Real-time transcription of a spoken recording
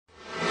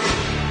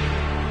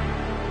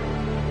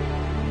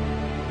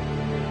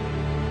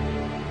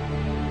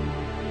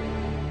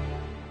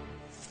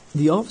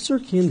The Officer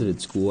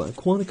Candidate School at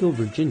Quantico,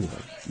 Virginia,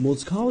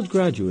 molds college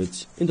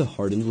graduates into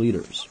hardened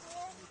leaders.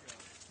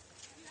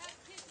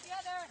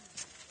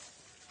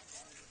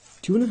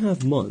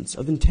 2.5 months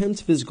of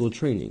intense physical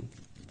training,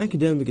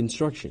 academic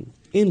instruction,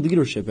 and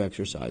leadership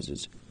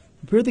exercises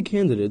prepare the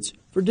candidates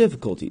for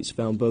difficulties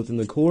found both in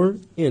the Corps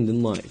and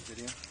in life.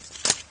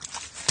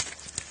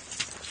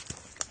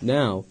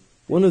 Now,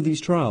 one of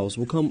these trials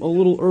will come a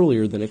little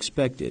earlier than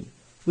expected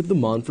with the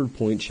Montford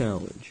Point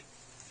Challenge.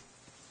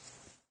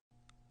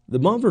 The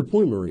Montford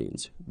Point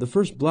Marines, the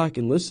first black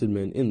enlisted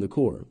men in the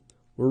Corps,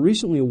 were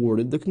recently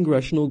awarded the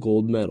Congressional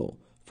Gold Medal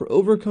for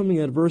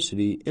overcoming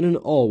adversity in an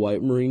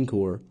all-white Marine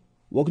Corps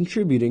while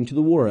contributing to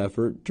the war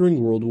effort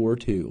during World War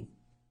II.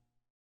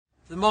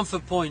 The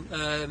Montford Point,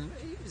 the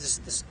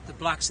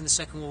blacks in the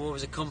Second World War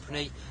was a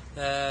company.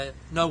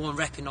 No one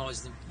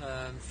recognised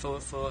them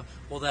for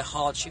all their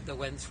hardship they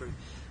went through.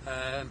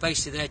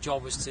 Basically, their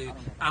job was to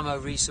ammo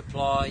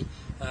resupply,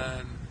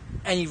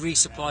 any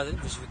resupply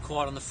that was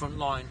required on the front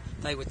line.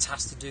 They were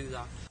tasked to do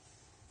that.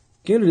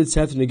 Candidates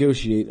have to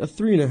negotiate a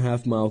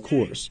 3.5-mile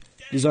course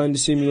designed to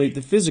simulate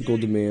the physical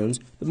demands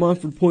the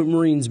Montford Point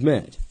Marines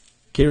met,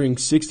 carrying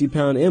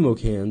 60-pound ammo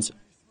cans,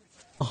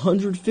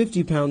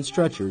 150-pound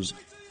stretchers,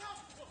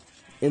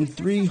 and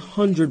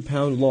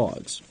 300-pound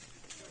logs.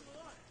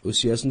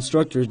 OCS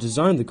instructors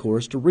designed the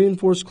course to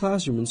reinforce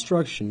classroom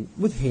instruction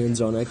with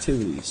hands-on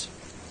activities.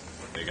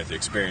 They get to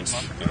experience,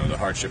 the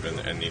hardship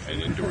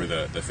and endure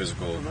the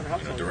physical,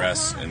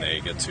 duress, and they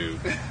get to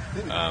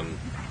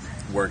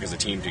work as a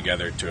team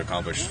together to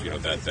accomplish,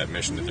 that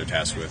mission that they're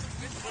tasked with.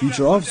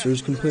 Future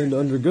officers can plan to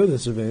undergo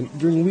this event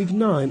during Week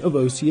 9 of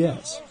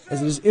OCS,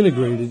 as it is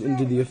integrated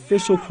into the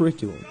official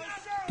curriculum,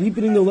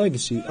 deepening the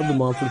legacy of the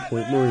Montford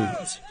Point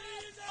Marines.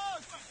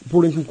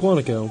 Reporting from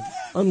Quantico,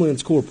 I'm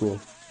Lance Corporal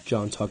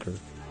John Tucker.